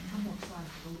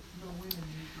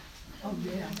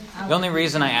The only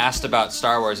reason I asked about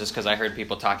Star Wars is because I heard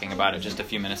people talking about it just a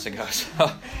few minutes ago,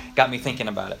 so got me thinking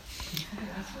about it.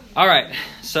 All right,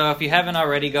 so if you haven't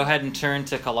already, go ahead and turn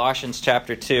to Colossians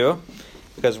chapter 2,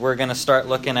 because we're going to start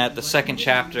looking at the second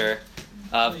chapter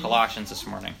of Colossians this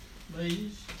morning. I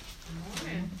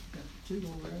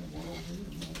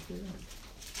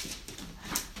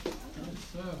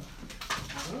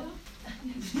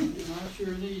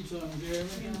sure need some, Gary.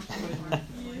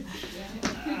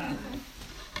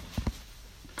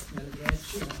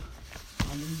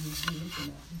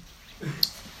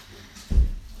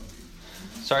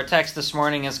 So our text this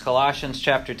morning is Colossians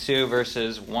chapter 2,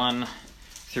 verses 1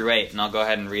 through 8. And I'll go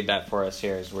ahead and read that for us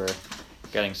here as we're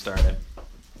getting started.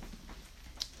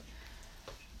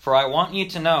 For I want you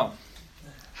to know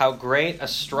how great a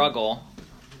struggle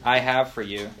I have for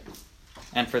you,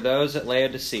 and for those at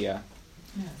Laodicea,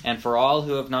 and for all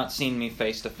who have not seen me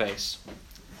face to face,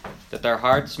 that their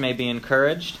hearts may be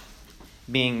encouraged,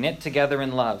 being knit together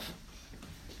in love,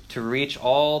 to reach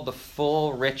all the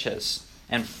full riches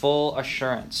and full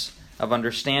assurance of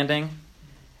understanding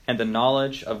and the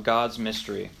knowledge of God's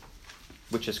mystery,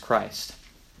 which is Christ,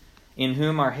 in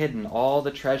whom are hidden all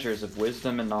the treasures of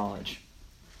wisdom and knowledge.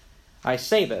 I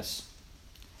say this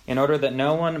in order that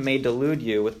no one may delude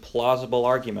you with plausible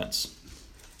arguments.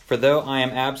 For though I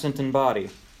am absent in body,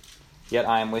 yet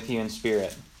I am with you in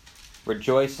spirit,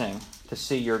 rejoicing to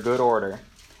see your good order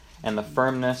and the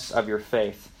firmness of your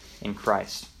faith in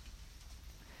Christ.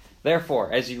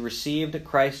 Therefore, as you received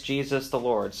Christ Jesus the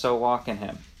Lord, so walk in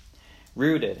him,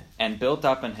 rooted and built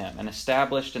up in him, and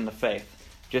established in the faith,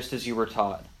 just as you were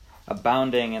taught,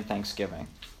 abounding in thanksgiving.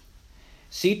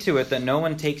 See to it that no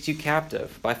one takes you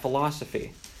captive by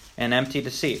philosophy and empty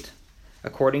deceit,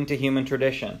 according to human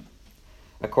tradition,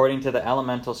 according to the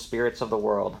elemental spirits of the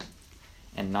world,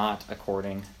 and not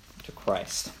according to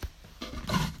Christ.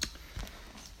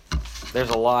 There's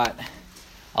a lot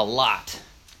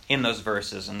in those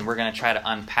verses, and we're going to try to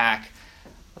unpack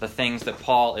the things that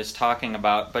Paul is talking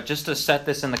about. But just to set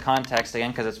this in the context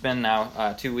again, because it's been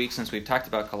now 2 weeks since we've talked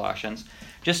about Colossians,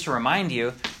 just to remind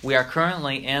you, we are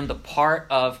currently in the part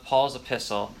of Paul's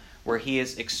epistle where he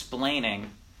is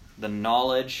explaining the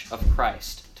knowledge of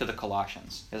Christ to the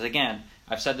Colossians. Because again,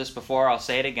 I've said this before, I'll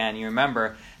say it again. You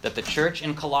remember that the church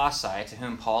in Colossae, to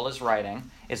whom Paul is writing,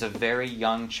 is a very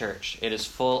young church. It is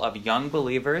full of young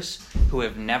believers who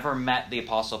have never met the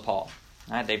Apostle Paul.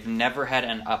 Right? They've never had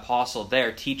an apostle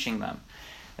there teaching them.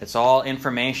 It's all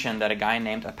information that a guy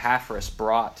named Epaphras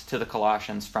brought to the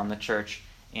Colossians from the church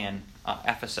in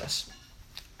Ephesus.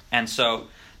 And so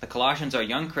the Colossians are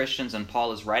young Christians, and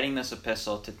Paul is writing this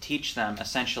epistle to teach them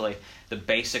essentially the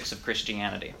basics of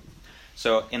Christianity.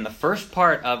 So in the first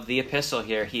part of the epistle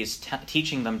here, he's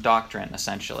teaching them doctrine,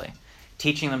 essentially.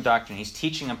 Teaching them doctrine. He's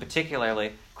teaching them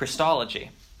particularly Christology.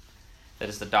 That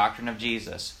is the doctrine of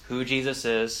Jesus, who Jesus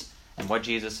is and what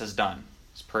Jesus has done,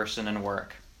 his person and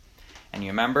work. And you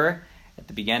remember, at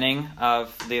the beginning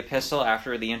of the epistle,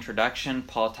 after the introduction,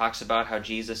 Paul talks about how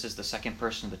Jesus is the second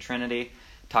person of the Trinity,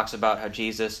 talks about how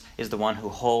Jesus is the one who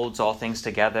holds all things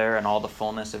together and all the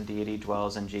fullness of deity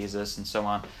dwells in Jesus, and so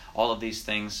on. All of these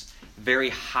things, very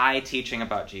high teaching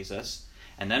about Jesus.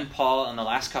 And then Paul, in the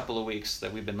last couple of weeks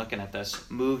that we've been looking at this,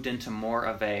 moved into more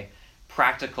of a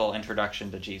practical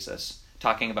introduction to Jesus,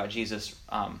 talking about Jesus'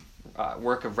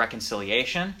 work of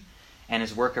reconciliation and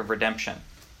his work of redemption.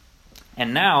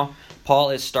 And now,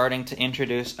 Paul is starting to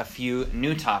introduce a few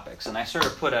new topics. And I sort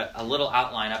of put a little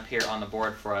outline up here on the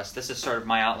board for us. This is sort of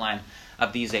my outline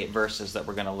of these 8 verses that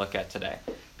we're going to look at today.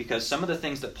 Because some of the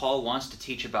things that Paul wants to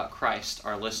teach about Christ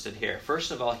are listed here.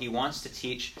 First of all, he wants to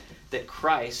teach that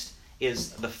Christ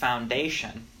is the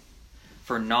foundation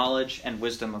for knowledge and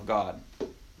wisdom of God.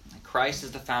 Christ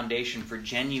is the foundation for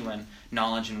genuine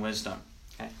knowledge and wisdom.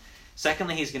 Okay?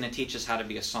 Secondly, he's going to teach us how to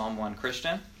be a Psalm 1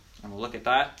 Christian, and we'll look at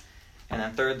that. And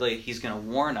then thirdly, he's going to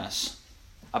warn us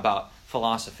about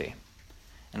philosophy.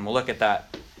 And we'll look at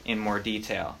that in more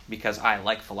detail, because I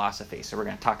like philosophy, so we're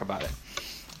going to talk about it.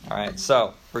 All right,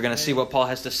 so we're going to see what Paul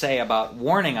has to say about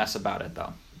warning us about it,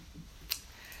 though.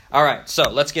 All right, so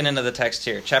let's get into the text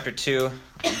here. Chapter 2,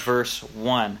 verse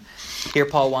 1. Here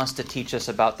Paul wants to teach us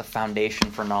about the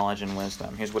foundation for knowledge and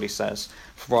wisdom. Here's what he says.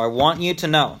 For I want you to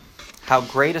know how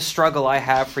great a struggle I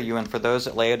have for you and for those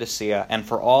at Laodicea, and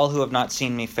for all who have not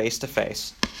seen me face to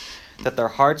face, that their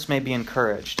hearts may be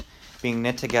encouraged, being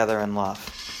knit together in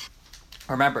love.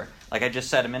 Remember, like I just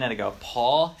said a minute ago,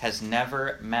 Paul has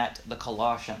never met the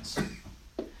Colossians.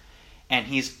 And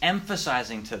he's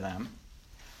emphasizing to them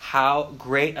how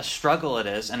great a struggle it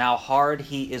is and how hard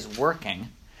he is working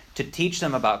to teach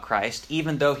them about Christ,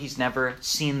 even though he's never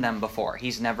seen them before.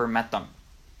 He's never met them.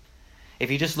 If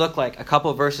you just look like a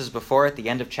couple verses before at the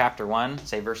end of chapter 1,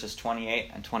 say verses 28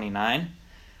 and 29,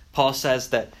 Paul says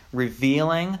that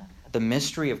revealing the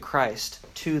mystery of Christ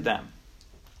to them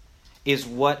is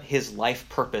what his life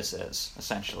purpose is,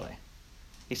 essentially.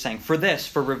 He's saying,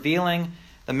 for revealing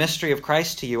the mystery of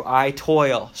Christ to you, I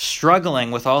toil,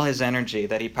 struggling with all his energy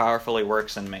that he powerfully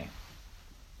works in me.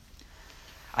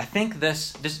 I think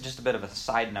this is just a bit of a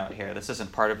side note here. This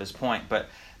isn't part of his point, but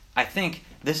I think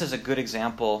this is a good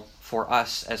example for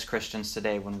us as Christians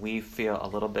today when we feel a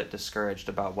little bit discouraged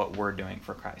about what we're doing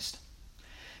for Christ.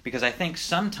 Because I think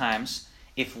sometimes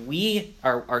if we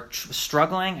are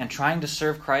struggling and trying to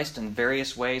serve Christ in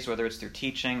various ways, whether it's through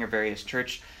teaching or various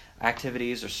church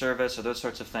activities or service or those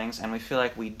sorts of things, and we feel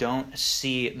like we don't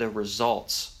see the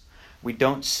results, we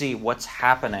don't see what's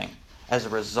happening as a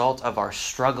result of our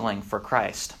struggling for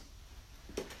Christ,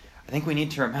 I think we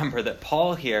need to remember that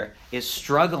Paul here is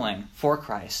struggling for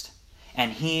Christ,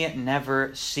 and he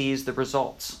never sees the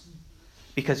results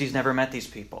because he's never met these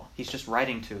people. He's just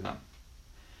writing to them.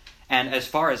 And as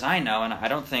far as I know, and I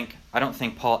don't think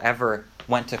Paul ever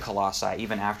went to Colossae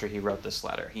even after he wrote this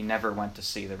letter. He never went to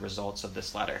see the results of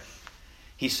this letter.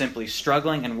 He's simply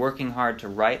struggling and working hard to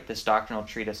write this doctrinal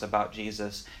treatise about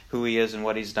Jesus, who he is and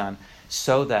what he's done,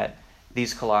 so that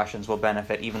these Colossians will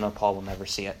benefit even though Paul will never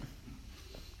see it.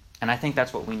 And I think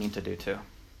that's what we need to do too.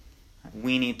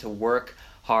 We need to work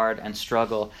hard and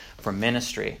struggle for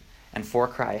ministry and for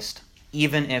Christ,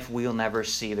 even if we'll never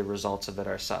see the results of it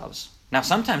ourselves. Now,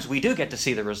 sometimes we do get to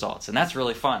see the results, and that's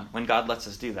really fun when God lets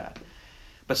us do that.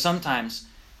 But sometimes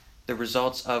the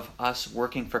results of us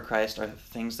working for Christ are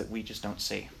things that we just don't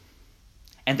see.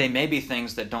 And they may be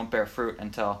things that don't bear fruit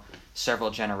until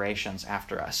several generations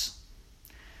after us.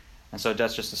 And so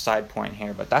that's just a side point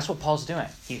here, but that's what Paul's doing.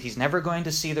 He's never going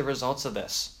to see the results of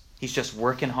this. He's just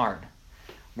working hard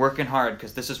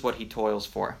because this is what he toils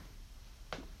for,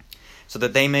 so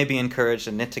that they may be encouraged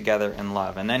and knit together in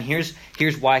love. And then here's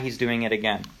why he's doing it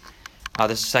again.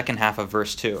 This is the second half of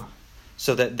verse 2.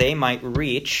 So that they might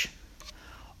reach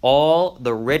all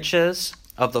the riches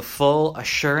of the full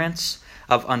assurance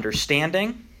of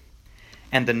understanding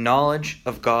and the knowledge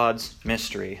of God's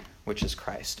mystery, which is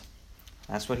Christ.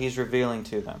 That's what he's revealing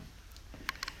to them.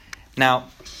 Now,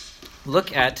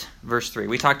 look at verse 3.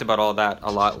 We talked about all that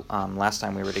a lot last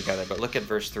time we were together, but look at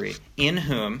verse 3. In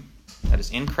whom, that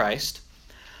is in Christ,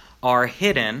 are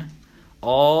hidden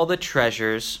all the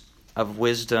treasures of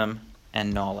wisdom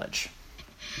and knowledge.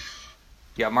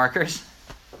 You have markers?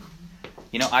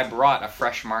 You know, I brought a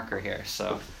fresh marker here,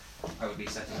 so I would be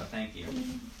set to go. Thank you.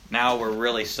 Now we're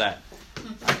really set.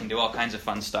 I can do all kinds of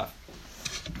fun stuff.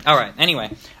 All right,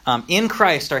 anyway, in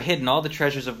Christ are hidden all the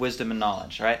treasures of wisdom and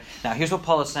knowledge. All right? Now, here's what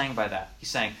Paul is saying by that. He's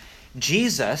saying,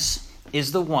 Jesus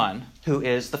is the one who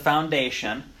is the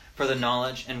foundation for the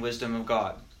knowledge and wisdom of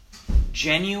God.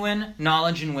 Genuine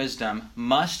knowledge and wisdom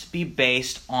must be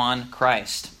based on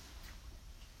Christ,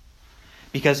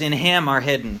 because in him are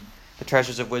hidden the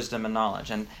treasures of wisdom and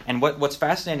knowledge. And what's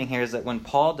fascinating here is that when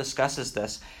Paul discusses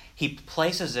this, he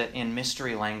places it in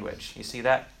mystery language. You see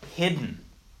that? Hidden.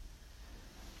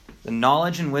 The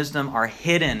knowledge and wisdom are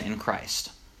hidden in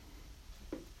Christ.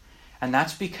 And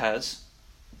that's because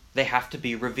they have to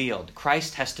be revealed.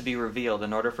 Christ has to be revealed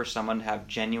in order for someone to have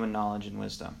genuine knowledge and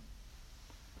wisdom.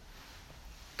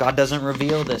 God doesn't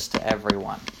reveal this to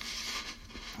everyone.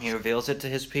 He reveals it to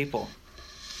his people.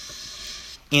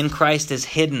 In Christ is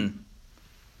hidden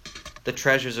the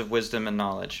treasures of wisdom and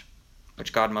knowledge,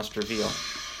 which God must reveal.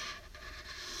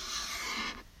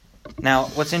 Now,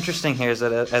 what's interesting here is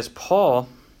that as Paul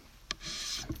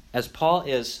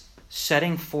is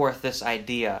setting forth this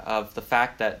idea of the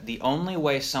fact that the only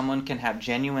way someone can have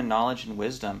genuine knowledge and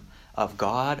wisdom of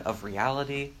God, of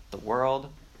reality, the world,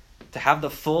 to have the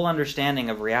full understanding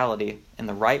of reality in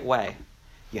the right way,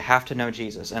 you have to know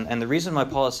Jesus. And the reason why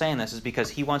Paul is saying this is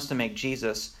because he wants to make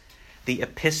Jesus the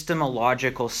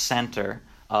epistemological center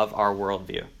of our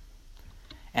worldview.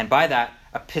 And by that,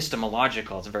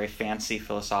 epistemological, it's a very fancy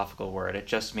philosophical word. It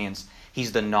just means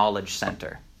he's the knowledge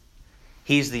center.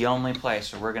 He's the only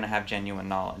place where we're going to have genuine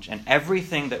knowledge. And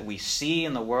everything that we see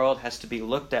in the world has to be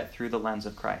looked at through the lens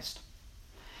of Christ.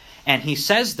 And he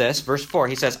says this, verse 4,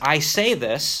 he says, I say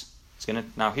this.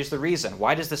 Now here's the reason.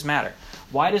 Why does this matter?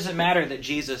 Why does it matter that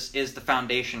Jesus is the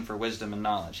foundation for wisdom and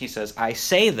knowledge? He says, I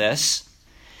say this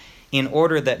in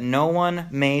order that no one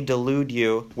may delude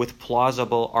you with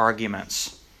plausible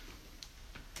arguments.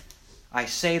 I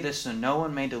say this so no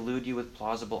one may delude you with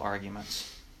plausible arguments.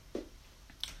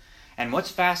 And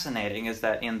what's fascinating is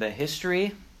that in the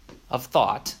history of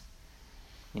thought,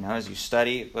 as you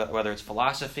study, whether it's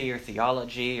philosophy or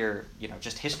theology or,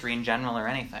 just history in general or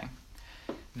anything,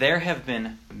 there have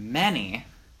been many,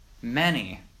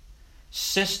 many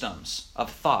systems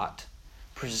of thought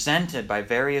presented by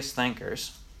various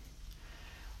thinkers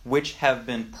which have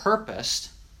been purposed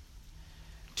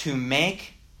to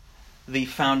make the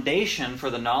foundation for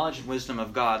the knowledge and wisdom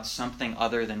of God something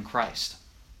other than Christ.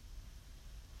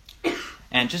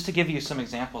 And just to give you some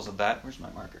examples of that, where's my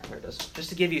marker? There it is. Just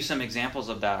to give you some examples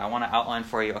of that, I want to outline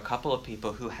for you a couple of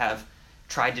people who have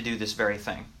tried to do this very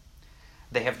thing.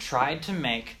 They have tried to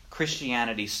make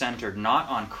Christianity centered not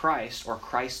on Christ or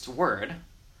Christ's word,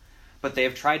 but they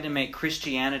have tried to make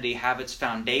Christianity have its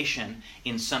foundation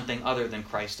in something other than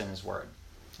Christ and his word.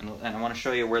 And I want to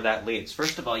show you where that leads.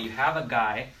 First of all, you have a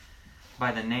guy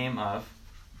by the name of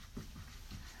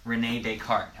René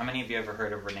Descartes. How many of you ever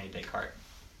heard of René Descartes?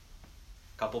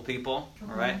 Couple people,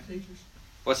 all right?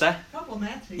 What's that? Couple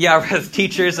math teachers. Yeah,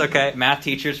 teachers, okay. Math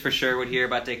teachers for sure would hear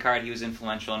about Descartes. He was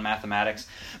influential in mathematics.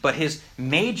 But his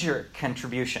major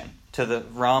contribution to the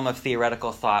realm of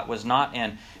theoretical thought was not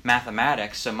in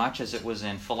mathematics so much as it was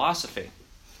in philosophy.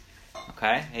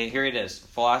 Okay? Hey, here it is.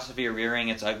 Philosophy rearing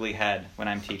its ugly head when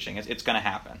I'm teaching. It's going to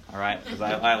happen, all right? Because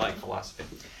I like philosophy.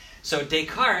 So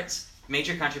Descartes'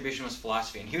 major contribution was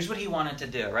philosophy. And here's what he wanted to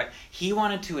do, right? He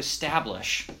wanted to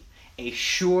establish a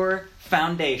sure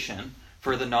foundation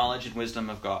for the knowledge and wisdom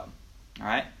of God. All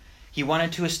right? He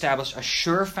wanted to establish a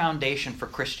sure foundation for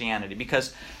Christianity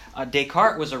because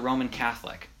Descartes was a Roman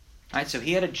Catholic. Right? So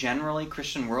he had a generally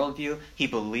Christian worldview. He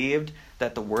believed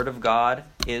that the Word of God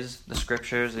is the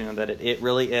Scriptures, that it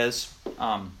really is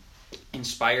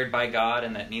inspired by God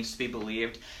and that needs to be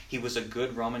believed. He was a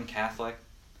good Roman Catholic.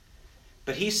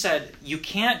 But he said, you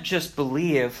can't just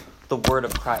believe the Word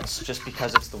of Christ just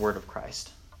because it's the Word of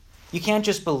Christ. You can't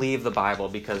just believe the Bible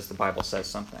because the Bible says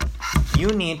something. You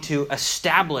need to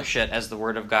establish it as the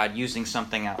Word of God using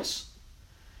something else.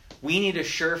 We need a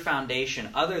sure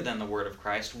foundation other than the Word of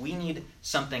Christ. We need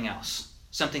something else,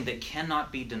 something that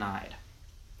cannot be denied.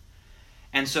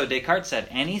 And so Descartes said,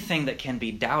 anything that can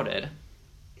be doubted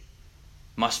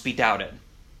must be doubted.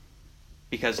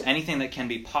 Because anything that can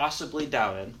be possibly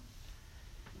doubted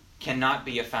cannot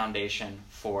be a foundation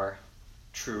for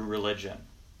true religion.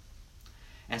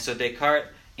 And so Descartes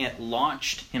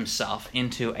launched himself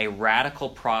into a radical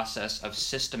process of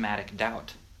systematic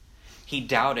doubt. He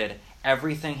doubted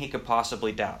everything he could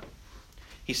possibly doubt.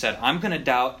 He said, I'm going to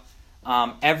doubt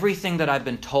everything that I've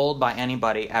been told by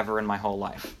anybody ever in my whole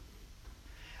life.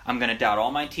 I'm going to doubt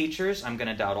all my teachers. I'm going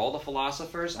to doubt all the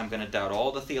philosophers. I'm going to doubt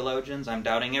all the theologians. I'm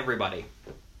doubting everybody.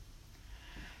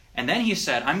 And then he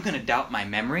said, I'm going to doubt my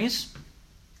memories,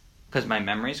 because my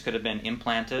memories could have been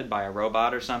implanted by a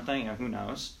robot or something, who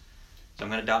knows. So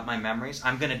I'm going to doubt my memories.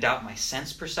 I'm going to doubt my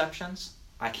sense perceptions.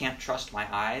 I can't trust my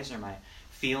eyes or my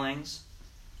feelings.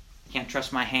 I can't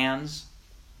trust my hands.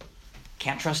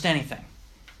 Can't trust anything.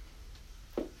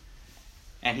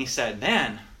 And he said,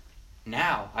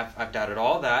 now I've doubted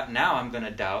all that. Now I'm going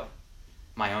to doubt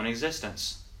my own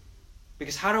existence.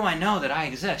 Because how do I know that I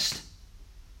exist?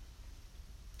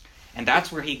 And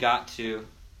that's where he got to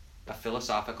a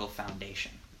philosophical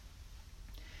foundation.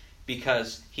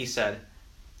 Because he said,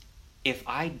 if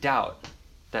I doubt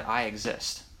that I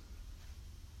exist,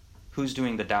 who's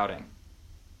doing the doubting?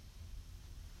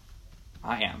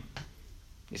 I am.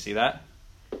 You see that?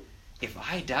 If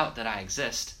I doubt that I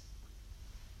exist,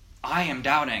 I am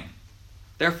doubting.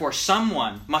 Therefore,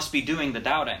 someone must be doing the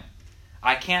doubting.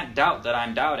 I can't doubt that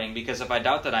I'm doubting, because if I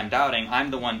doubt that I'm doubting,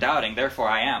 I'm the one doubting, therefore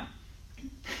I am.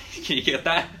 Can you get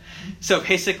that? So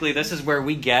basically, this is where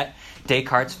we get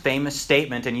Descartes' famous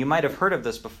statement, and you might have heard of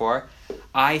this before,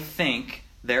 I think,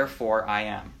 therefore I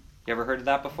am. You ever heard of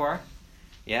that before?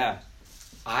 Yeah.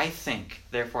 I think,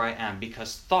 therefore I am,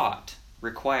 because thought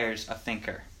requires a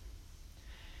thinker.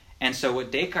 And so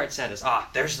what Descartes said is,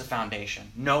 there's the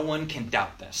foundation. No one can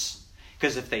doubt this.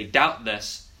 Because if they doubt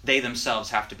this, they themselves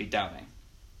have to be doubting.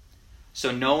 So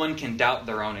no one can doubt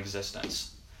their own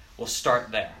existence. We'll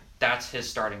start there. That's his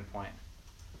starting point.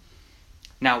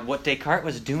 Now, what Descartes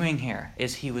was doing here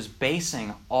is he was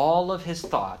basing all of his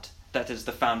thought, that is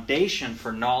the foundation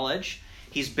for knowledge,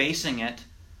 he's basing it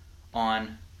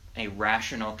on a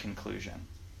rational conclusion.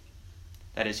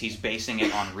 That is, he's basing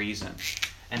it on reason.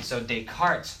 And so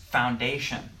Descartes'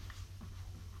 foundation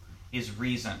is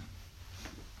reason.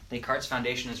 Descartes'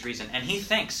 foundation is reason. And he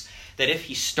thinks that if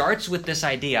he starts with this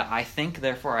idea, I think,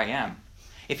 therefore I am,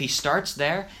 if he starts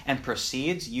there and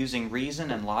proceeds using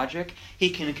reason and logic, he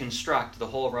can construct the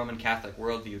whole Roman Catholic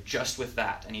worldview just with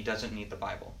that, and he doesn't need the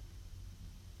Bible.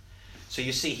 So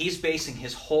you see, he's basing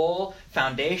his whole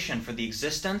foundation for the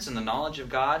existence and the knowledge of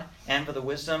God and for the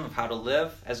wisdom of how to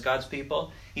live as God's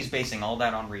people, he's basing all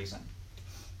that on reason.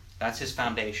 That's his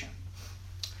foundation.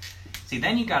 See,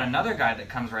 then you got another guy that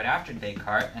comes right after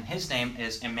Descartes, and his name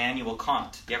is Immanuel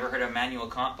Kant. You ever heard of Immanuel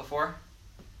Kant before?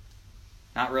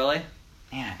 Not really?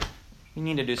 Man, you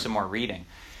need to do some more reading.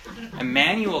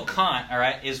 Immanuel Kant, all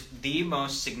right, is the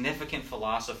most significant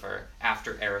philosopher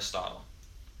after Aristotle.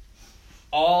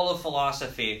 All of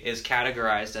philosophy is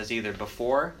categorized as either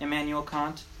before Immanuel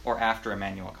Kant or after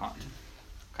Immanuel Kant.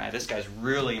 Okay, this guy's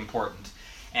really important.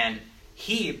 And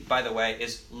he, by the way,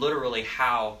 is literally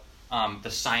how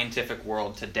the scientific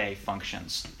world today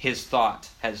functions. His thought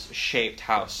has shaped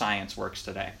how science works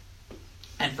today.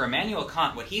 And for Immanuel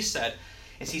Kant, what he said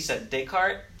is, he said,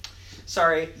 Descartes,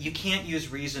 sorry, you can't use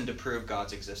reason to prove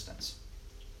God's existence.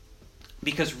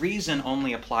 Because reason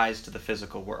only applies to the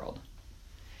physical world.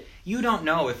 You don't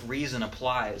know if reason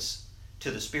applies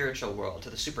to the spiritual world, to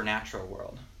the supernatural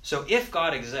world. So if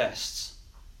God exists,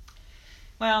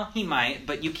 well, he might,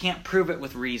 but you can't prove it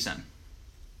with reason.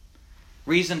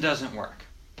 Reason doesn't work.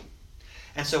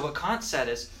 And so what Kant said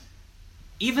is,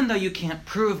 even though you can't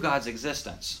prove God's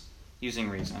existence using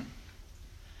reason,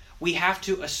 we have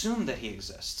to assume that he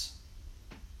exists.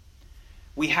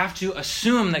 We have to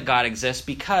assume that God exists,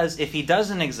 because if he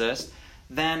doesn't exist,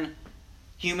 then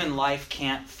human life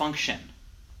can't function.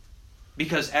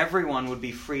 Because everyone would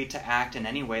be free to act in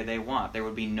any way they want. There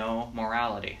would be no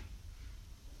morality.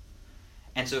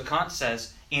 And so Kant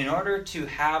says, in order to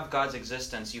have God's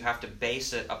existence, you have to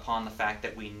base it upon the fact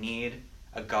that we need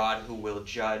a God who will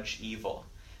judge evil.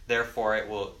 Therefore, it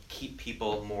will keep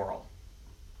people moral.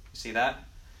 You see that?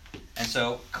 And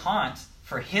so Kant,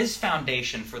 for his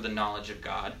foundation for the knowledge of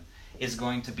God, is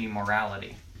going to be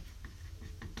morality.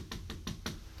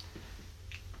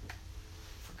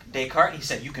 Descartes, he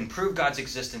said, you can prove God's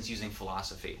existence using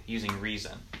philosophy, using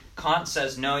reason. Kant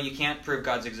says, no, you can't prove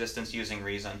God's existence using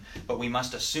reason, but we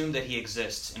must assume that he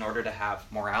exists in order to have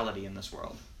morality in this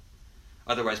world.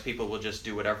 Otherwise, people will just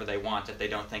do whatever they want if they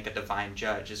don't think a divine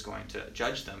judge is going to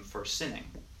judge them for sinning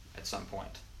at some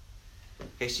point.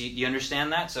 Okay, so you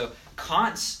understand that? So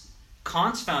Kant's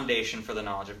foundation for the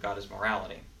knowledge of God is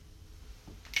morality.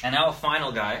 And now a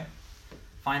final guy,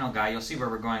 you'll see where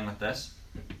we're going with this,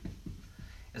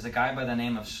 is a guy by the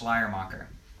name of Schleiermacher.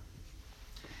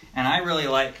 And I really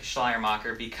like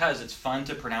Schleiermacher because it's fun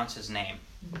to pronounce his name.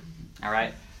 All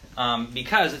right?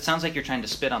 Because it sounds like you're trying to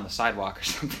spit on the sidewalk or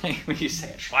something when you say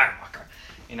it, Schleiermacher.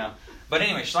 You know. But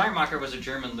anyway, Schleiermacher was a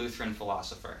German Lutheran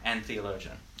philosopher and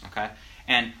theologian. Okay?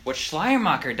 And what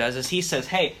Schleiermacher does is he says,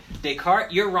 hey,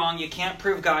 Descartes, you're wrong. You can't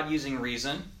prove God using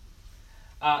reason.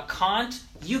 Kant,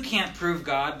 you can't prove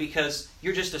God because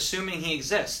you're just assuming he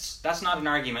exists. That's not an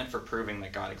argument for proving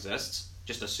that God exists.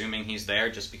 Just assuming he's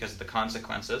there just because of the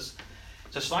consequences.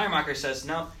 So Schleiermacher says,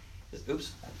 no.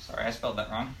 Oops, sorry, I spelled that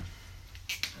wrong.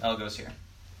 L goes here.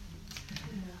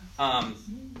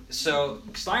 So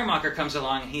Schleiermacher comes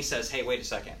along and he says, hey, wait a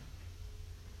second.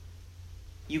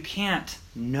 You can't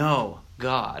know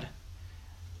God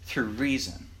through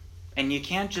reason. And you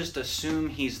can't just assume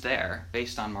he's there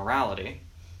based on morality.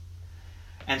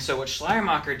 And so what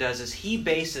Schleiermacher does is he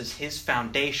bases his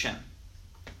foundation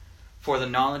for the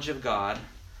knowledge of God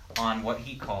on what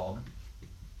he called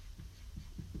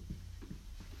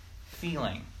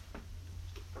feeling.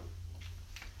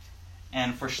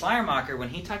 And for Schleiermacher, when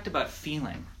he talked about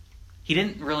feeling, he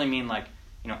didn't really mean like,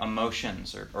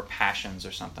 emotions or passions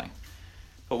or something.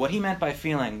 But what he meant by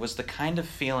feeling was the kind of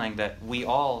feeling that we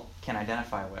all can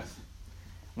identify with.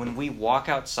 When we walk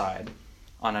outside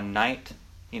on a night,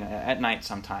 at night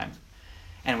sometime,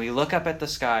 and we look up at the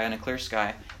sky, on a clear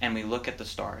sky, and we look at the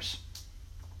stars.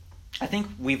 I think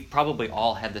we've probably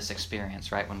all had this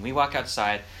experience, right? When we walk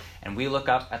outside and we look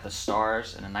up at the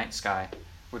stars in a night sky,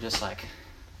 we're just like,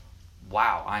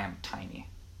 wow, I am tiny.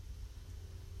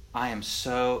 I am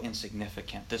so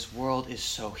insignificant. This world is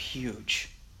so huge.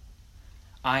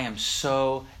 I am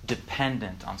so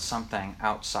dependent on something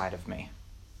outside of me.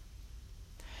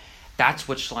 That's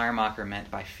what Schleiermacher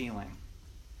meant by feeling.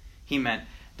 He meant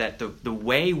that the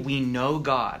way we know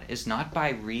God is not by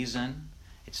reason,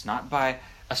 it's not by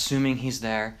assuming he's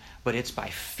there, but it's by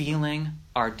feeling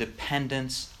our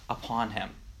dependence upon him.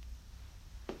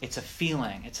 It's a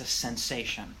feeling, it's a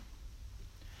sensation.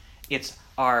 It's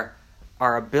our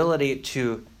ability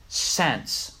to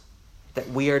sense that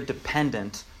we are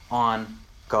dependent on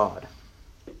God.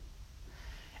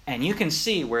 And you can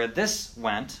see where this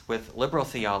went with liberal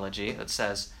theology that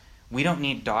says, we don't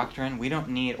need doctrine, we don't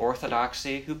need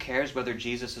orthodoxy, who cares whether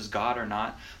Jesus is God or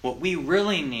not? What we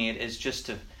really need is just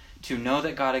to know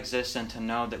that God exists and to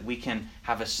know that we can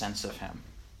have a sense of him.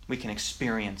 We can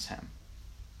experience him.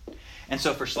 And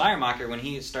so for Schleiermacher, when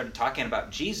he started talking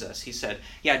about Jesus, he said,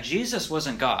 yeah, Jesus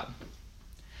wasn't God.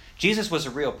 Jesus was a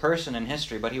real person in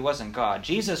history, but he wasn't God.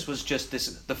 Jesus was just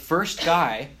the first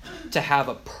guy to have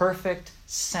a perfect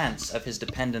sense of his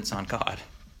dependence on God.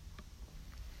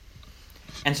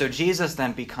 And so Jesus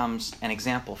then becomes an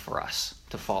example for us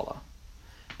to follow.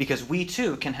 Because we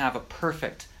too can have a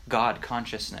perfect God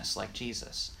consciousness like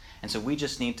Jesus. And so we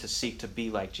just need to seek to be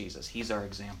like Jesus. He's our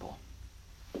example.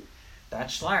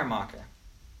 That's Schleiermacher.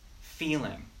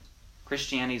 Feeling.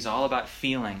 Christianity is all about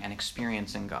feeling and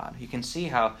experiencing God. You can see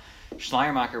how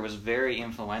Schleiermacher was very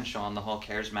influential in the whole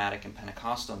charismatic and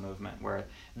Pentecostal movement, where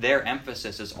their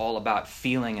emphasis is all about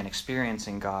feeling and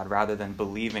experiencing God rather than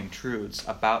believing truths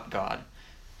about God.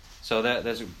 So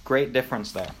there's a great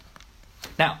difference there.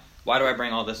 Now, why do I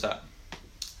bring all this up?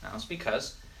 Now, it's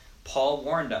because Paul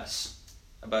warned us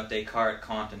about Descartes,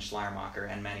 Kant, and Schleiermacher,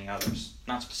 and many others.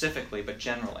 Not specifically, but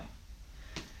generally.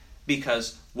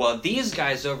 Because while these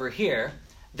guys over here,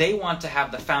 they want to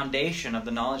have the foundation of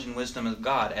the knowledge and wisdom of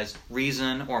God as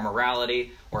reason or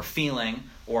morality or feeling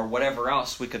or whatever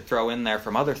else we could throw in there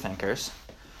from other thinkers,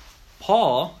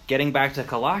 Paul, getting back to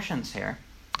Colossians here,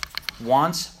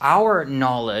 wants our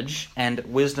knowledge and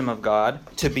wisdom of God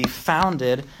to be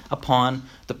founded upon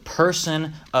the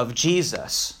person of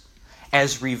Jesus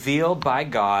as revealed by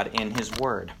God in his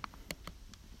Word.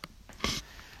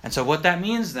 And so what that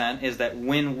means then is that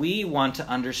when we want to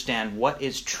understand what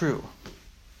is true,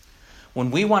 when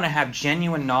we want to have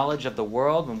genuine knowledge of the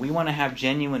world, when we want to have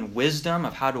genuine wisdom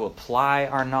of how to apply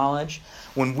our knowledge,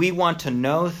 when we want to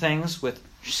know things with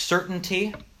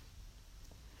certainty,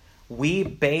 we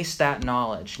base that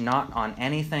knowledge not on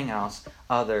anything else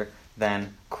other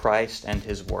than Christ and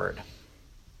his Word.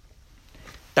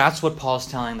 That's what Paul's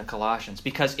telling the Colossians.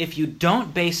 Because if you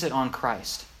don't base it on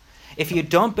Christ, if you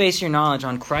don't base your knowledge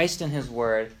on Christ and his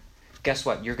Word, guess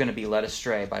what? You're going to be led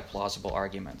astray by plausible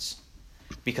arguments.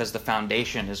 Because the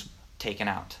foundation is taken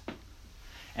out.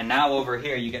 And now over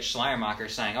here you get Schleiermacher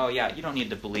saying, oh yeah, you don't need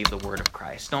to believe the Word of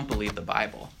Christ. Don't believe the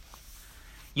Bible.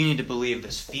 You need to believe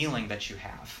this feeling that you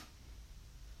have.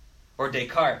 Or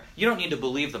Descartes, you don't need to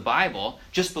believe the Bible,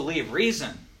 just believe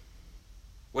reason.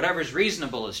 Whatever's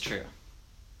reasonable is true.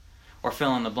 Or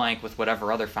fill in the blank with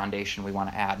whatever other foundation we want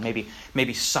to add.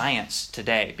 Maybe science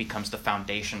today becomes the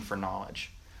foundation for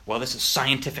knowledge. Well, this is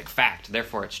scientific fact,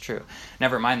 therefore it's true.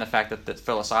 Never mind the fact that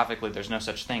philosophically there's no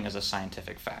such thing as a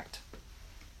scientific fact.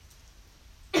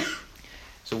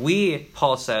 So we,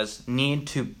 Paul says, need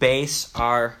to base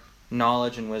our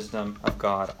knowledge and wisdom of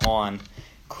God on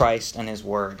Christ and his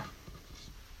Word.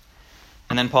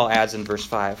 And then Paul adds in verse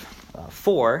 5,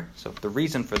 so the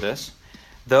reason for this,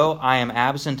 though I am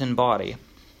absent in body,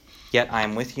 yet I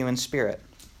am with you in spirit,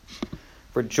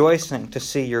 rejoicing to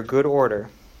see your good order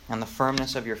and the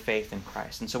firmness of your faith in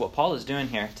Christ. And so what Paul is doing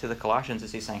here to the Colossians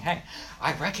is he's saying, hey,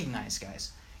 I recognize,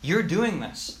 guys, you're doing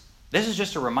this. This is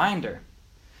just a reminder.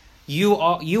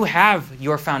 You have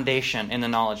your foundation in the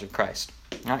knowledge of Christ.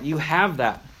 You have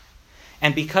that.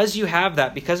 And because you have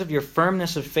that, because of your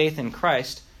firmness of faith in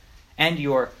Christ and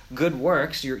your good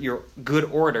works, your good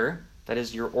order, that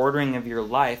is your ordering of your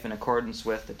life in accordance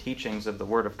with the teachings of the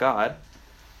Word of God,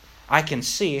 I can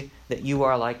see that you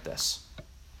are like this.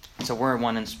 And so we're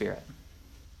one in spirit,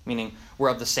 meaning we're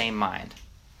of the same mind.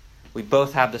 We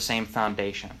both have the same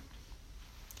foundation.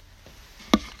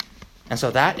 And so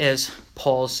that is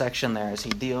Paul's section there as he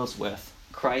deals with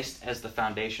Christ as the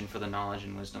foundation for the knowledge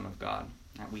and wisdom of God.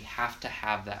 And we have to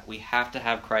have that. We have to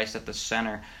have Christ at the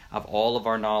center of all of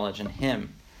our knowledge, and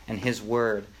him and his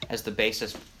Word as the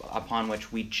basis upon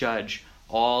which we judge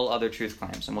all other truth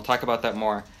claims. And we'll talk about that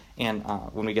more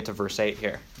when we get to verse 8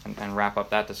 here and wrap up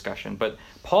that discussion. But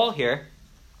Paul here,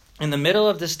 in the middle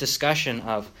of this discussion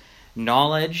of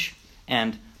knowledge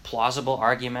and plausible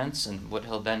arguments, and what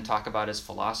he'll then talk about as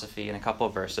philosophy in a couple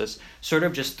of verses, sort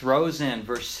of just throws in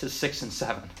verses 6 and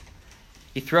 7.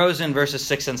 He throws in verses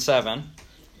 6 and 7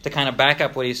 to kind of back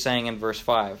up what he's saying in verse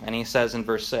 5. And he says in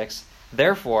verse 6,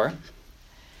 therefore,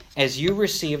 as you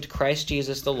received Christ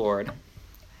Jesus the Lord,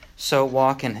 so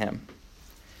walk in him,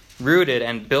 rooted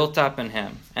and built up in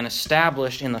him, and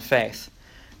established in the faith,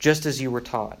 just as you were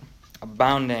taught,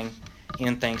 abounding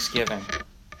in thanksgiving.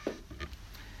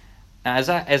 Now,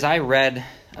 as I read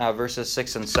verses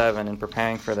 6 and 7 in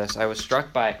preparing for this, I was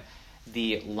struck by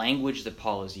the language that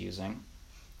Paul is using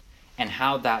and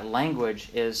how that language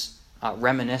is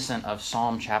reminiscent of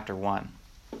Psalm chapter 1.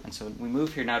 And so we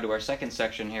move here now to our second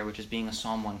section here, which is being a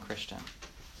Psalm 1 Christian.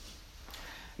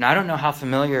 Now, I don't know how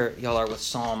familiar y'all are with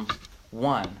Psalm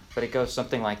 1, but it goes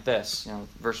something like this.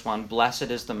 Verse 1, blessed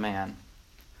is the man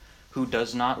who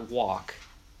does not walk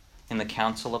in the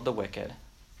counsel of the wicked,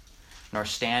 nor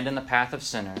stand in the path of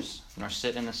sinners, nor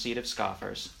sit in the seat of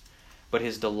scoffers, but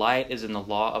his delight is in the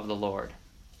law of the Lord.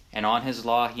 And on his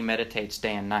law he meditates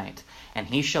day and night. And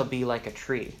he shall be like a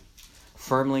tree,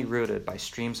 firmly rooted by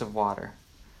streams of water,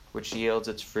 which yields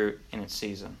its fruit in its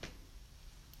season.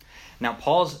 Now,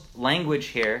 Paul's language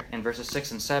here in verses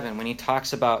 6 and 7, when he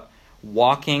talks about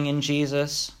walking in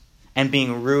Jesus and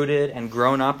being rooted and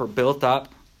grown up or built up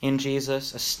in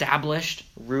Jesus, established,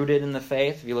 rooted in the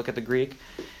faith, if you look at the Greek,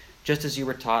 just as you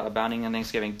were taught, abounding in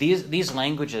thanksgiving. These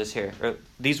languages here, or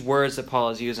these words that Paul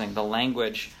is using, the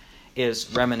language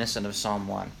is reminiscent of Psalm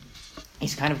 1.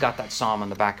 He's kind of got that psalm on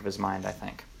the back of his mind, I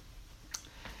think.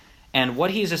 And what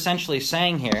he's essentially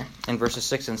saying here in verses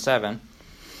 6 and 7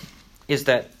 is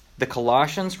that the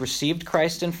Colossians received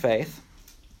Christ in faith,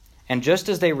 and just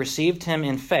as they received him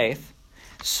in faith,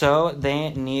 so they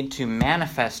need to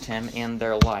manifest him in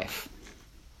their life.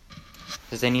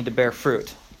 Because they need to bear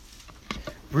fruit.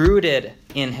 Rooted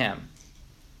in him.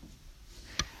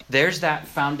 There's that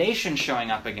foundation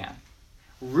showing up again.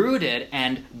 Rooted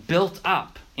and built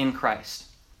up in Christ.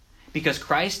 Because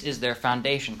Christ is their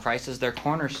foundation. Christ is their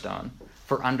cornerstone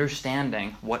for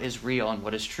understanding what is real and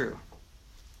what is true.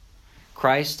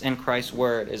 Christ and Christ's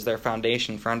word is their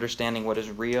foundation for understanding what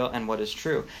is real and what is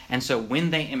true. And so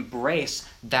when they embrace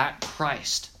that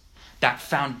Christ, that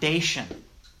foundation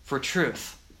for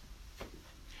truth,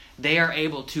 they are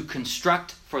able to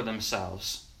construct for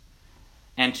themselves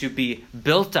and to be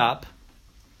built up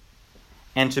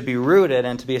and to be rooted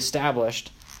and to be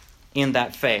established in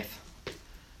that faith,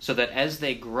 so that as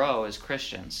they grow as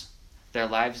Christians, their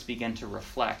lives begin to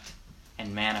reflect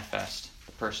and manifest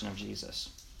the person of Jesus.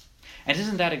 And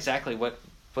isn't that exactly what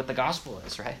the gospel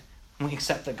is, right? When we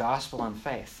accept the gospel in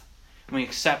faith, when we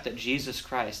accept that Jesus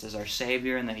Christ is our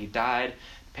Savior and that he died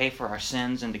to pay for our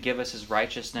sins and to give us his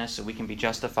righteousness so we can be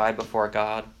justified before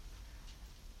God,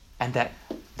 and that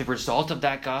the result of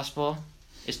that gospel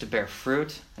is to bear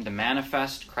fruit and to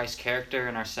manifest Christ's character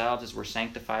in ourselves as we're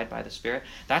sanctified by the Spirit.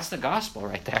 That's the gospel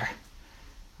right there.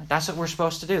 That's what we're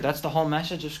supposed to do. That's the whole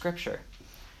message of Scripture.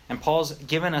 And Paul's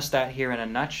given us that here in a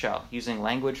nutshell, using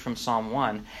language from Psalm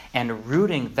 1 and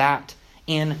rooting that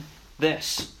in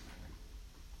this.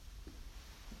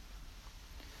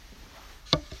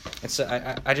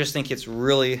 I just think it's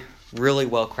really, really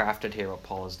well crafted here what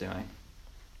Paul is doing.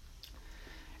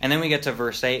 And then we get to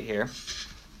verse 8 here.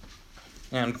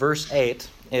 And verse 8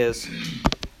 is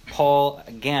Paul,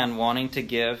 again, wanting to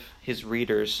give his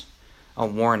readers a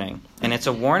warning. And it's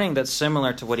a warning that's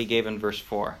similar to what he gave in verse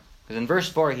 4. Because in verse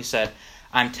 4 he said,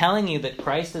 I'm telling you that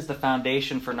Christ is the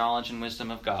foundation for knowledge and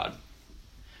wisdom of God,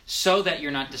 so that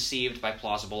you're not deceived by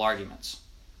plausible arguments.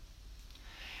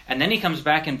 And then he comes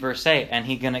back in verse 8 and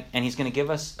he's going to give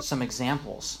us some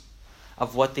examples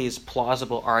of what these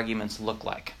plausible arguments look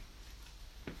like.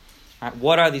 All right,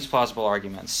 what are these plausible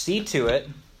arguments? See to it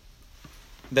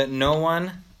that no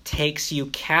one takes you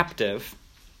captive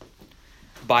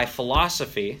by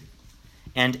philosophy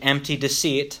and empty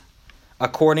deceit,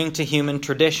 according to human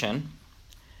tradition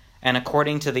and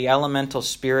according to the elemental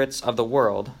spirits of the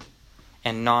world,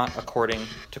 and not according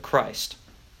to Christ.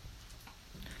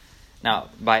 Now,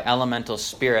 by elemental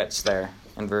spirits there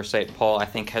in verse 8, Paul, I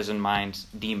think, has in mind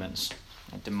demons,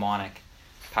 demonic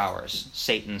powers,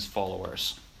 Satan's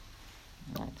followers.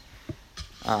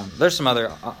 There's some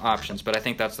other options, but I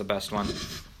think that's the best one.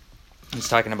 He's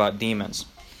talking about demons.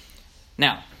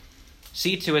 Now,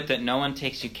 see to it that no one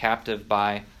takes you captive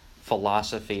by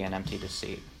philosophy and empty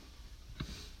deceit.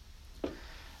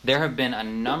 There have been a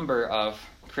number of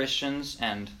Christians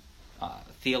and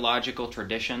theological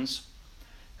traditions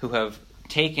who have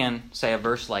taken, say, a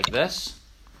verse like this,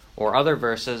 or other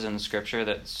verses in Scripture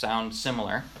that sound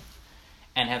similar,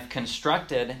 and have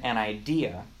constructed an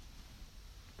idea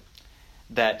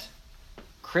that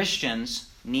Christians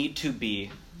need to be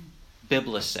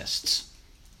biblicists.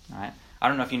 All right? I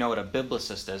don't know if you know what a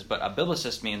biblicist is, but a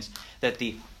biblicist means that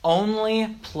the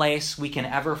only place we can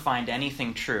ever find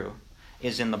anything true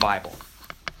is in the Bible.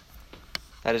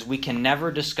 That is, we can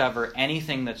never discover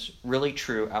anything that's really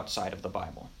true outside of the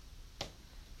Bible.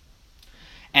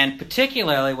 And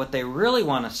particularly what they really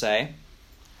want to say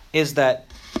is that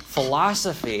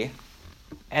philosophy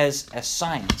as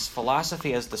science,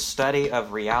 philosophy as the study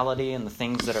of reality and the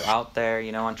things that are out there,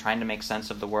 and trying to make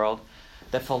sense of the world,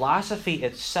 that philosophy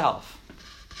itself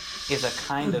is a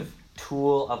kind of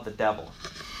tool of the devil.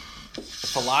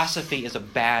 Philosophy is a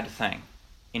bad thing,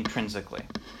 intrinsically.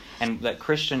 And that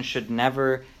Christians should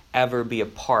never, ever be a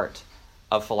part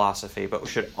of philosophy, but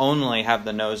should only have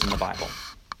the nose in the Bible.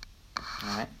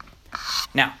 All right?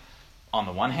 Now, on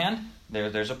the one hand,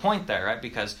 there's a point there, right?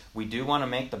 Because we do want to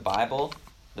make the Bible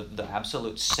the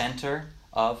absolute center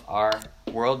of our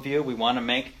worldview. We want to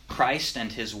make Christ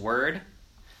and his word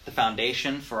the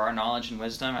foundation for our knowledge and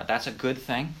wisdom. That's a good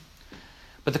thing.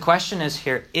 But the question is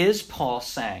here, is Paul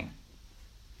saying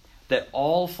that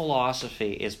all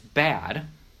philosophy is bad,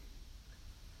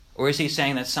 or is he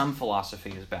saying that some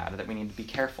philosophy is bad, that we need to be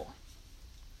careful?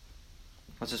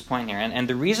 What's his point here? And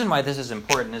the reason why this is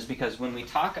important is because when we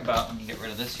talk about, let me get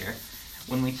rid of this here,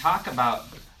 when we talk about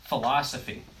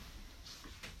philosophy,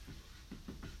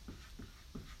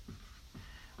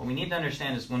 what we need to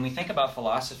understand is when we think about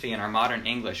philosophy in our modern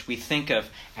English, we think of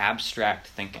abstract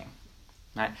thinking.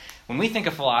 Right? When we think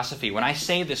of philosophy, when I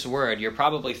say this word, you're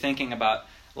probably thinking about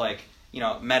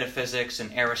metaphysics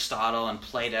and Aristotle and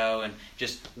Plato and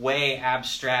just way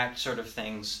abstract sort of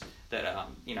things that are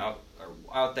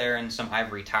out there in some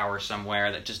ivory tower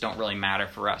somewhere that just don't really matter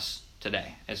for us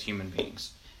today as human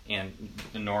beings in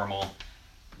the normal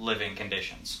living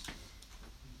conditions.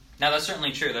 Now, that's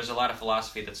certainly true. There's a lot of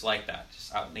philosophy that's like that.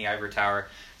 Just out in the ivory tower,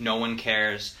 no one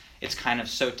cares. It's kind of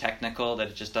so technical that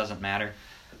it just doesn't matter.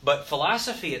 But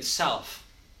philosophy itself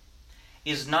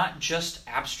is not just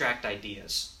abstract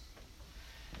ideas.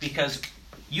 Because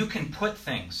you can put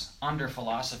things under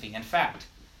philosophy. In fact,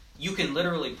 you can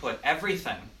literally put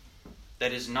everything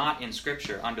that is not in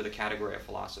Scripture under the category of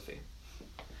philosophy.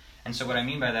 And so what I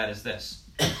mean by that is this.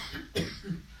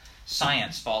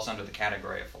 Science falls under the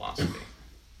category of philosophy.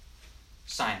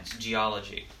 Science,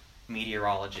 geology,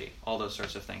 meteorology, all those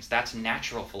sorts of things. That's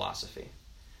natural philosophy.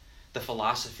 The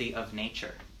philosophy of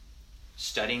nature,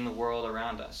 studying the world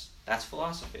around us. That's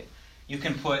philosophy. You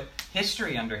can put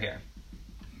history under here.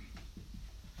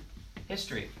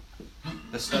 History,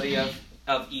 the study of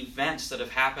events that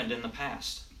have happened in the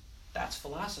past. That's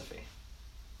philosophy.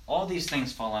 All these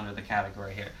things fall under the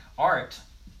category here. Art,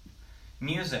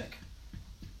 music,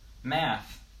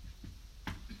 math.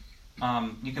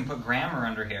 You can put grammar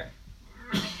under here.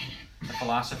 The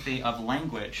philosophy of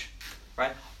language,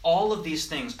 right? All of these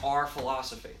things are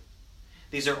philosophy.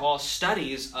 These are all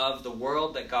studies of the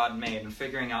world that God made and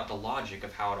figuring out the logic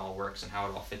of how it all works and how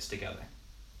it all fits together.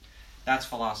 That's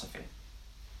philosophy.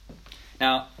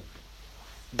 Now,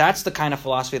 that's the kind of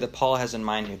philosophy that Paul has in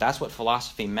mind here. That's what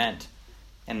philosophy meant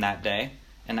in that day.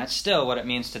 And that's still what it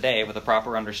means today with a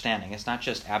proper understanding. It's not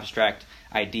just abstract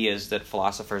ideas that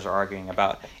philosophers are arguing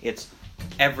about. It's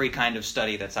every kind of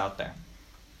study that's out there.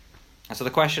 And so the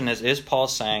question is Paul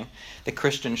saying that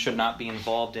Christians should not be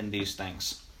involved in these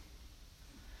things?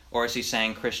 Or is he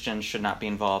saying Christians should not be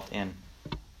involved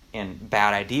in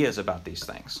bad ideas about these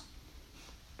things?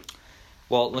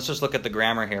 Well, let's just look at the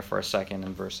grammar here for a second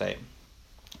in verse 8.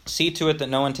 See to it that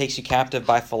no one takes you captive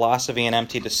by philosophy and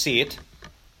empty deceit.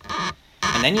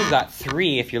 And then you've got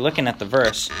three, if you're looking at the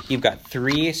verse, you've got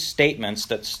three statements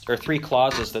or three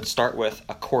clauses that start with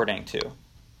according to.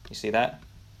 You see that?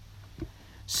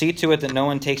 See to it that no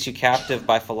one takes you captive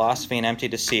by philosophy and empty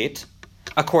deceit,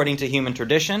 according to human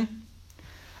tradition,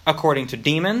 according to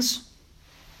demons,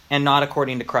 and not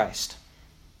according to Christ.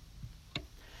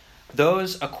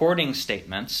 Those according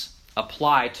statements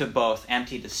apply to both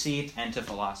empty deceit and to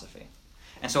philosophy.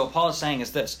 And so what Paul is saying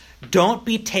is this: don't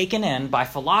be taken in by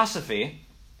philosophy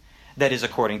that is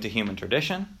according to human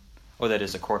tradition, or that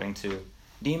is according to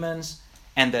demons,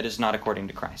 and that is not according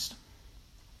to Christ.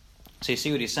 So you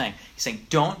see what he's saying? He's saying,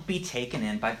 don't be taken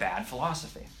in by bad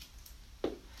philosophy.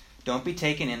 Don't be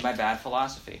taken in by bad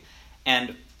philosophy.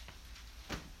 And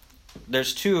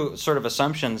there's two sort of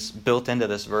assumptions built into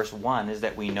this verse. One is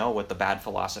that we know what the bad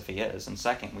philosophy is, and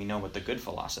second, we know what the good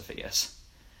philosophy is.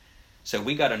 So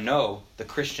we got to know the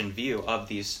Christian view of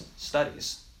these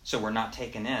studies, so we're not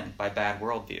taken in by bad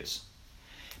worldviews.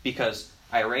 Because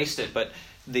I erased it, but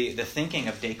the thinking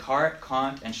of Descartes,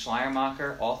 Kant, and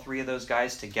Schleiermacher, all three of those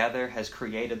guys together, has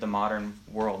created the modern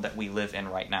world that we live in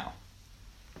right now.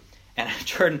 And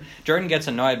Jordan gets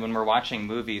annoyed when we're watching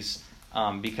movies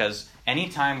because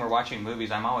anytime we're watching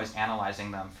movies, I'm always analyzing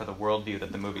them for the worldview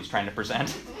that the movie's trying to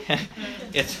present.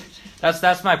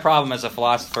 That's my problem as a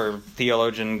philosopher,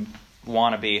 theologian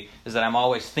wannabe, is that I'm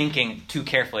always thinking too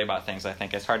carefully about things. I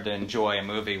think it's hard to enjoy a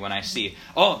movie when I see,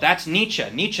 oh, that's Nietzsche.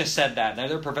 Nietzsche said that.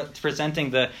 They're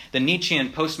presenting the Nietzschean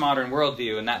postmodern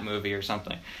worldview in that movie or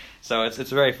something. So it's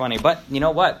very funny. But you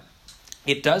know what?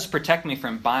 It does protect me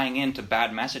from buying into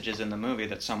bad messages in the movie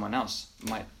that someone else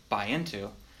might buy into,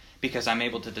 because I'm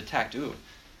able to detect,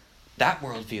 that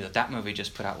worldview that movie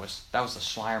just put out that was the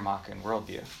Schleiermacher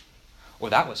worldview.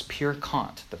 Or that was pure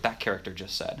Kant that character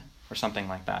just said, or something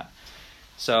like that.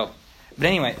 So, but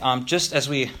anyway, just as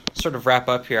we sort of wrap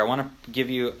up here, I want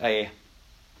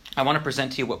to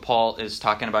present to you what Paul is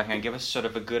talking about here and give us sort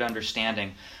of a good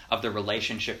understanding of the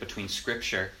relationship between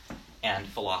Scripture and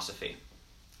philosophy.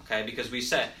 Okay, because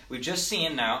we've just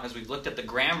seen now, as we've looked at the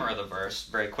grammar of the verse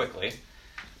very quickly,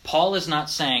 Paul is not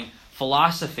saying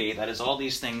philosophy, that is, all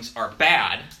these things are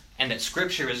bad, and that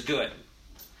Scripture is good.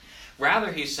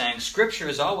 Rather, he's saying Scripture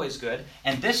is always good,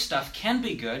 and this stuff can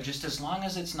be good just as long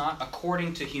as it's not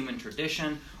according to human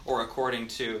tradition or according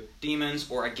to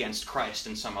demons or against Christ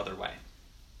in some other way.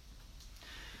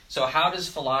 So how does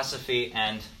philosophy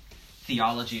and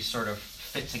theology sort of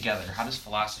fit together? How does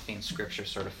philosophy and Scripture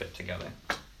sort of fit together?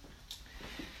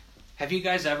 Have you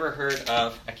guys ever heard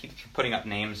of, I keep putting up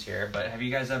names here, but have you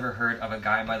guys ever heard of a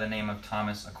guy by the name of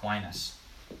Thomas Aquinas?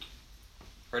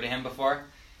 Heard of him before?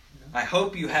 I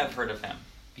hope you have heard of him,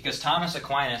 because Thomas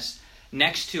Aquinas,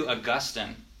 next to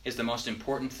Augustine, is the most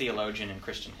important theologian in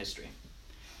Christian history.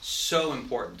 So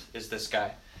important is this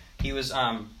guy. He was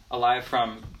alive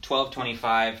from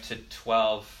 1225 to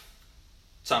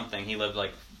 12-something. He lived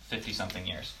like 50-something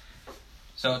years.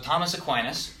 So Thomas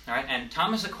Aquinas, all right, and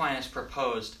Thomas Aquinas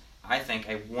proposed, I think,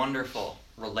 a wonderful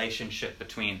relationship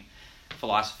between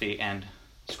philosophy and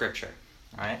Scripture.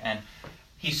 All right? And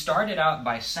he started out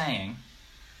by saying,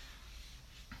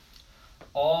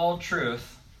 all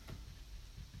truth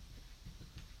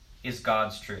is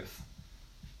God's truth.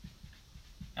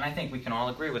 And I think we can all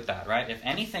agree with that, right? If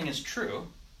anything is true,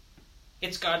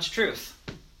 it's God's truth.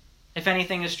 If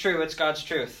anything is true, it's God's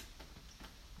truth.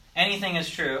 Anything is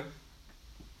true,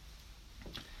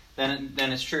 then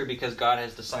it's true because God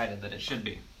has decided that it should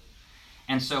be.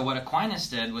 And so what Aquinas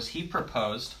did was he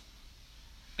proposed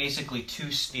basically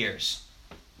two spheres.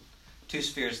 Two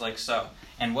spheres like so.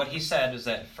 And what he said is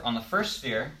that on the first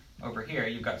sphere, over here,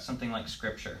 you've got something like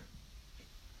Scripture.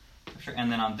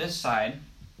 And then on this side,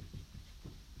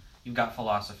 you've got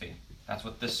philosophy. That's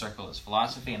what this circle is,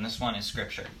 philosophy, and this one is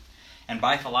Scripture. And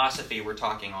by philosophy, we're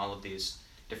talking all of these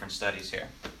different studies here.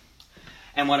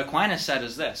 And what Aquinas said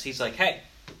is this. He's like, hey,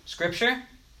 Scripture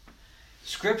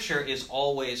is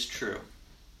always true.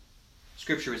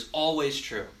 Scripture is always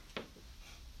true.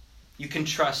 You can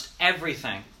trust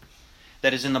everything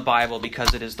that is in the Bible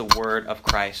because it is the Word of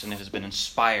Christ and it has been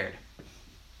inspired.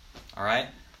 All right?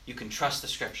 You can trust the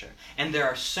Scripture. And there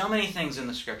are so many things in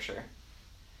the Scripture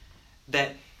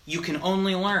that you can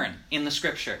only learn in the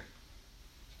Scripture.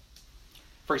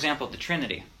 For example, the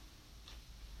Trinity.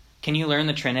 Can you learn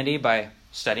the Trinity by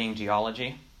studying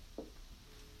geology?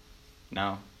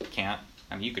 No, you can't.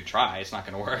 I mean, you could try. It's not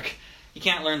going to work. You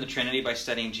can't learn the Trinity by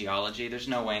studying geology. There's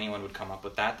no way anyone would come up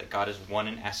with that God is one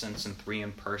in essence and three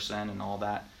in person and all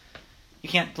that. You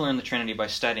can't learn the Trinity by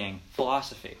studying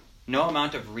philosophy. No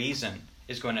amount of reason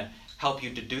is going to help you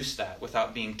deduce that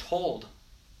without being told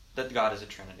that God is a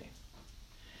Trinity.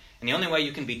 And the only way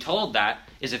you can be told that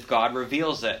is if God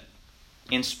reveals it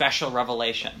in special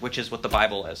revelation, which is what the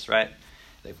Bible is, right?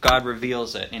 If God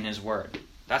reveals it in His Word.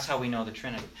 That's how we know the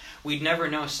Trinity. We'd never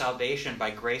know salvation by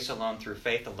grace alone, through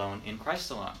faith alone, in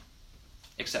Christ alone,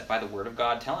 except by the Word of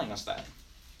God telling us that.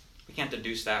 We can't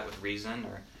deduce that with reason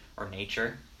or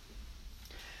nature.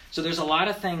 So there's a lot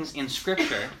of things in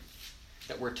Scripture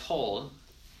that we're told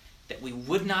that we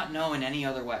would not know in any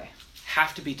other way.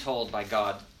 Have to be told by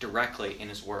God directly in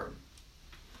His Word.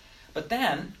 But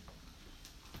then,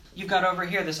 you've got over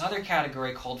here this other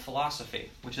category called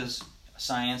philosophy, which is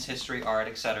science, history, art,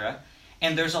 etc.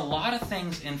 And there's a lot of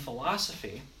things in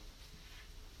philosophy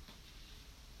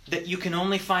that you can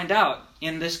only find out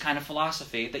in this kind of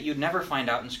philosophy that you'd never find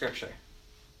out in Scripture.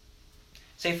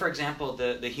 Say, for example,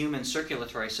 the human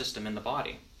circulatory system in the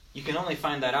body. You can only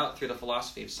find that out through the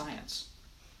philosophy of science.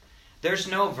 There's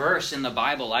no verse in the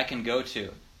Bible I can go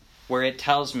to where it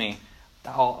tells me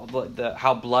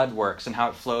how blood works and how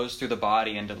it flows through the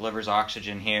body and delivers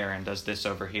oxygen here and does this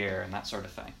over here and that sort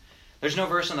of thing. There's no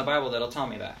verse in the Bible that'll tell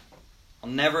me that. I'll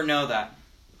never know that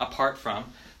apart from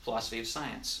philosophy of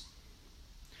science.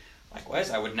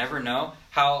 Likewise, I would never know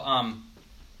how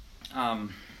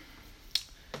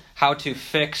to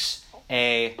fix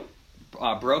a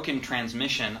broken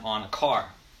transmission on a car.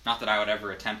 Not that I would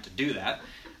ever attempt to do that,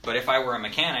 but if I were a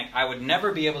mechanic, I would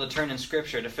never be able to turn in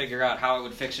Scripture to figure out how I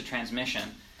would fix a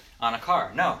transmission on a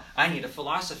car. No, I need a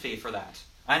philosophy for that.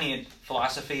 I need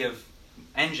philosophy of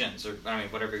engines, or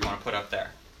whatever you want to put up there.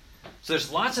 So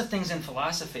there's lots of things in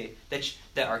philosophy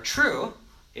that are true.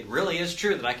 It really is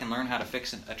true that I can learn how to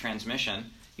fix a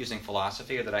transmission using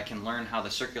philosophy, or that I can learn how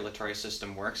the circulatory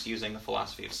system works using the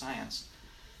philosophy of science.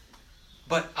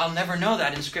 But I'll never know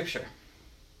that in Scripture.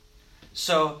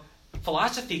 So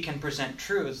philosophy can present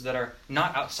truths that are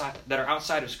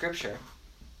outside of Scripture,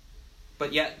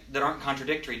 but yet that aren't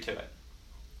contradictory to it.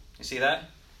 You see that?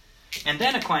 And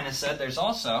then Aquinas said there's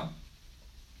also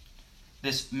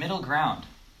this middle ground,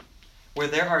 where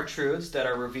there are truths that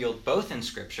are revealed both in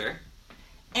Scripture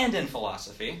and in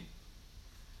philosophy,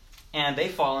 and they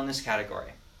fall in this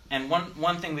category. And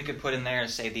one thing we could put in there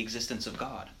is, say, the existence of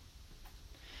God.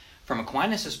 From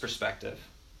Aquinas' perspective,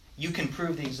 you can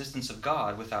prove the existence of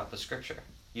God without the Scripture.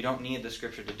 You don't need the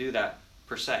Scripture to do that,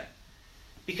 per se.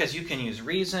 Because you can use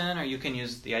reason, or you can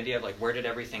use the idea of, like, where did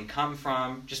everything come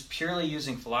from? Just purely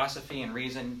using philosophy and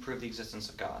reason, prove the existence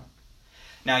of God.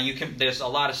 Now, there's a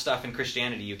lot of stuff in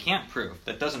Christianity you can't prove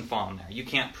that doesn't fall in there. You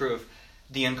can't prove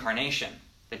the incarnation,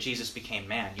 that Jesus became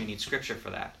man. You need Scripture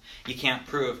for that. You can't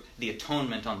prove the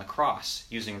atonement on the cross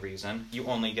using reason. You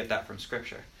only get that from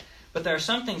Scripture. But there are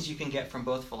some things you can get from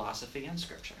both philosophy and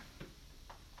Scripture.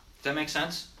 Does that make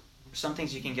sense? There's some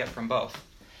things you can get from both.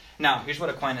 Now, here's what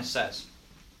Aquinas says.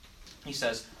 He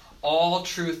says, all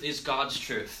truth is God's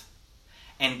truth.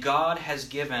 And God has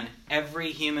given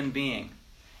every human being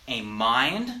a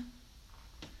mind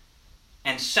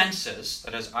and senses,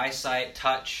 that is eyesight,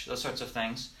 touch, those sorts of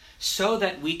things, so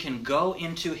that we can go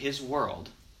into His world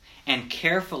and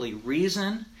carefully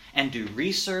reason and do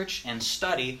research and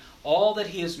study all that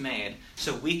He has made,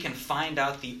 so we can find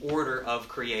out the order of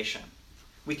creation.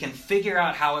 We can figure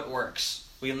out how it works.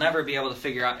 We'll never be able to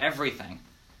figure out everything,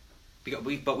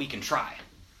 but we can try,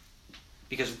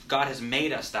 because God has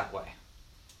made us that way.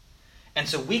 And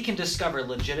so we can discover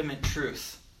legitimate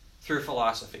truth through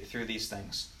philosophy, through these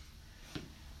things.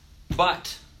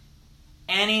 But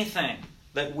anything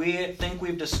that we think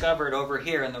we've discovered over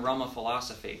here in the realm of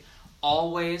philosophy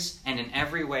always and in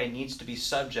every way needs to be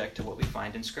subject to what we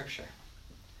find in Scripture.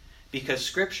 Because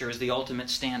Scripture is the ultimate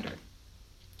standard.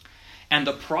 And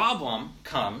the problem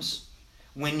comes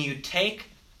when you take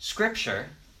Scripture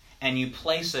and you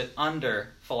place it under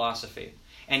philosophy.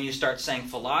 And you start saying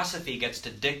philosophy gets to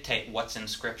dictate what's in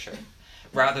Scripture,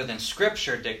 rather than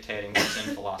Scripture dictating what's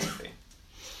in philosophy.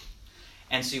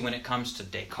 And see, when it comes to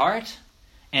Descartes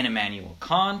and Immanuel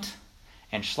Kant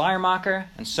and Schleiermacher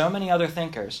and so many other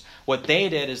thinkers, what they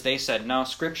did is they said, no,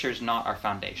 Scripture is not our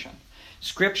foundation.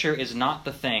 Scripture is not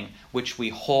the thing which we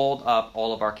hold up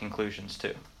all of our conclusions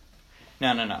to.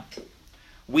 No.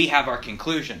 We have our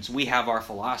conclusions. We have our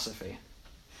philosophy.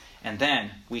 And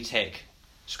then we take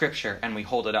Scripture and we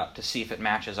hold it up to see if it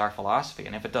matches our philosophy.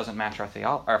 And if it doesn't match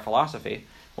our philosophy,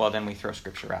 well, then we throw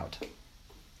Scripture out.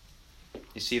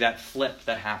 You see that flip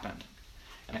that happened.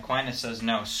 And Aquinas says,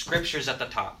 no, Scripture's at the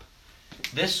top.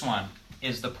 This one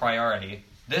is the priority.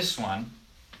 This one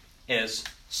is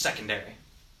secondary.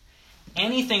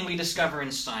 Anything we discover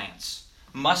in science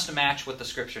must match what the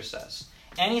Scripture says.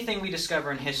 Anything we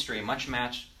discover in history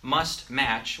must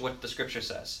match what the Scripture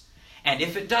says. And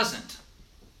if it doesn't,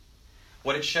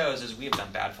 what it shows is we have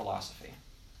done bad philosophy.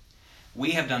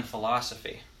 We have done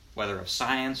philosophy, whether of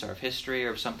science or of history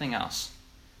or of something else,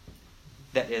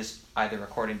 that is either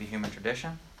according to human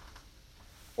tradition,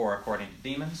 or according to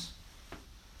demons,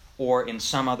 or in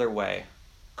some other way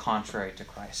contrary to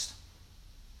Christ.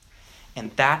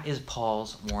 And that is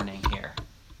Paul's warning here.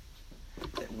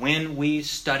 That when we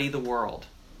study the world,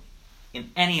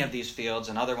 in any of these fields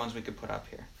and other ones we could put up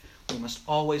here, we must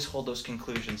always hold those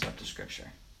conclusions up to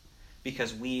Scripture.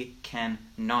 Because we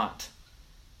cannot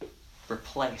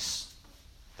replace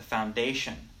the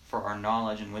foundation for our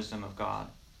knowledge and wisdom of God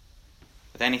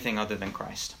with anything other than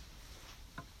Christ.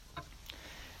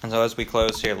 And so as we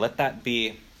close here, let that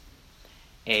be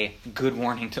a good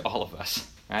warning to all of us,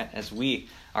 right? As we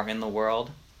are in the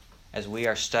world, as we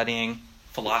are studying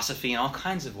philosophy in all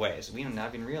kinds of ways. We don't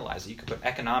even realize that you could put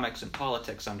economics and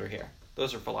politics under here.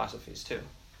 Those are philosophies too.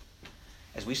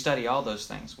 As we study all those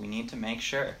things, we need to make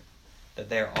sure that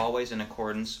they are always in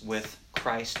accordance with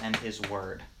Christ and His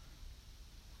Word.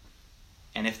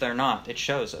 And if they're not, it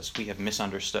shows us we have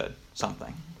misunderstood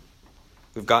something.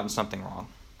 We've gotten something wrong.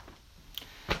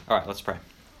 All right, let's pray.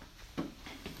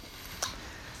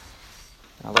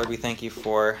 Now, Lord, we thank You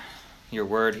for Your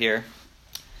Word here.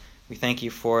 We thank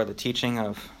You for the teaching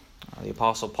of the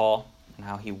Apostle Paul and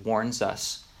how he warns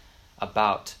us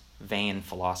about vain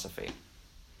philosophy.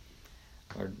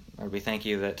 Lord, we thank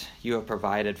You that You have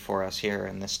provided for us here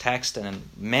in this text and in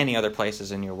many other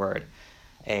places in Your Word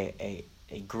a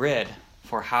grid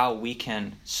for how we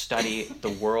can study the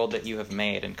world that You have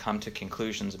made and come to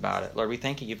conclusions about it. Lord, we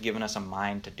thank You You've given us a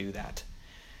mind to do that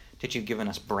You've given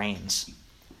us brains,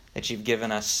 that You've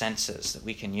given us senses that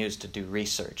we can use to do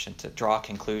research and to draw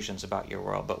conclusions about Your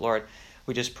world. But Lord,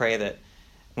 we just pray that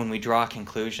when we draw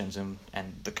conclusions and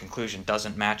the conclusion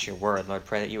doesn't match Your Word, Lord,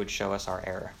 pray that You would show us our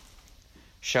error.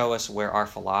 Show us where our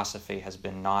philosophy has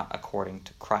been not according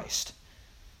to Christ,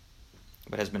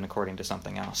 but has been according to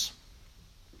something else.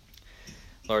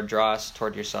 Lord, draw us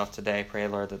toward Yourself today. Pray,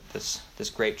 Lord, that this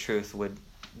great truth would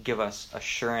give us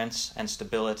assurance and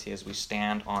stability as we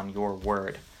stand on your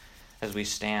word, as we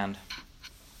stand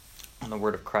on the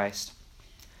word of Christ,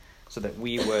 so that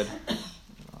we would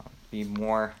be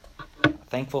more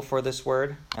thankful for this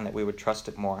word, and that we would trust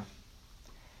it more,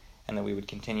 and that we would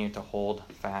continue to hold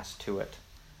fast to it,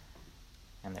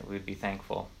 and that we would be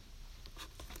thankful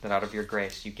that out of your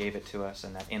grace you gave it to us,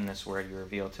 and that in this word you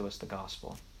revealed to us the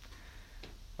gospel.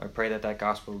 I pray that that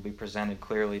gospel will be presented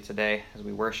clearly today as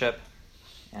we worship,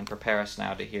 and prepare us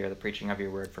now to hear the preaching of your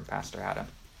word from Pastor Adam.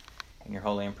 In your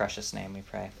holy and precious name we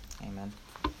pray. Amen.